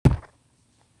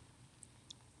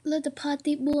លទ្ធផល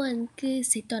ទី4គឺ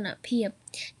សីតុណ្ហភាព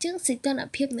ចឹងសីតុណ្ហ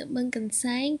ភាពនៅបឹងកន្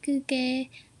សែងគឺគេ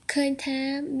ឃើញថា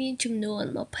មានចំនួន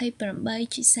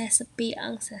 28.42 អ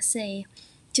ង្សាសេ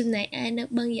ចំណែកឯនៅ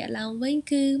បឹងយ៉ាឡោមវិញ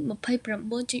គឺ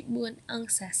 29.4 អ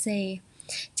ង្សាសេ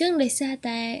ចឹងដោយសារ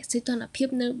តែសីតុណ្ហភាព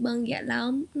នៅបឹងយ៉ាឡោ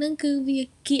មនឹងគឺវា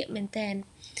គៀកមែនតើ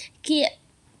គៀក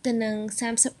ទៅនឹង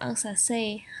30 អង្សាសេ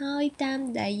ហើយតាម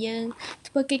ដែលយើង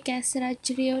ធ្វើកិច្ចការស្រាវ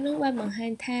ជ្រាវនឹងបានបង្ហា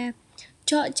ញថា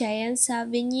ជក់ Giant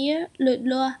Salvinier លូត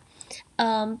លាស់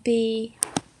ពី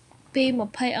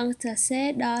20 អង្សាសេ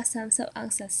ដល់30 អ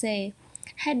ង្សាសេ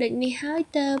ហេតុដូចនេះហើយ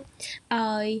ទើប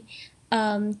ឲ្យ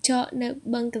ជក់នៅ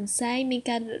បឹងកន្សែងមាន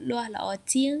ការលូតលាស់ល្អ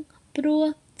ជាងព្រោះ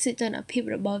សីតុណ្ហភាព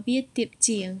របស់វាទាប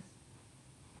ជាង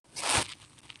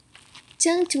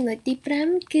ចឹងចំណុចទី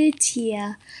5គឺជា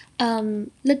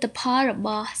លទ្ធផលរប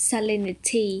ស់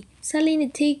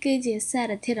salinity គឺជាសា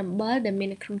រធាតុអំបិលដែលមាន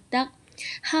នៅក្នុងទឹក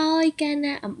ហើយកាល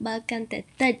ណាអំបិលកាន់តែ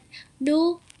តិចនោះ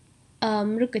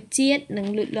រុក្ខជាតិនឹង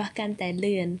លូតលាស់កាន់តែ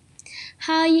លឿន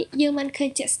ហើយយើងបានឃើញ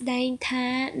ជាក់ស្ដែងថា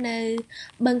នៅ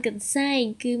បឹងកន្សែង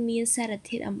គឺមានសារ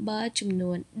ធាតុអំបិលចំ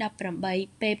នួន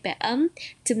18 ppm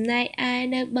ចំណែកឯ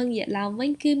នៅបឹងយ៉ាឡោមវិ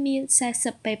ញគឺមាន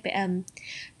40 ppm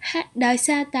ដោយ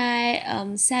សារតែ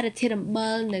សារធាតុអំបិ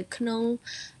លនៅក្នុង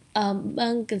បឹ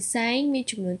ងកន្សែងមាន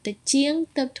ចំនួនតិចជាង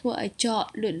ទើបធ្វើឲ្យជក់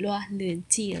លូតលាស់លឿន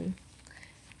ជាង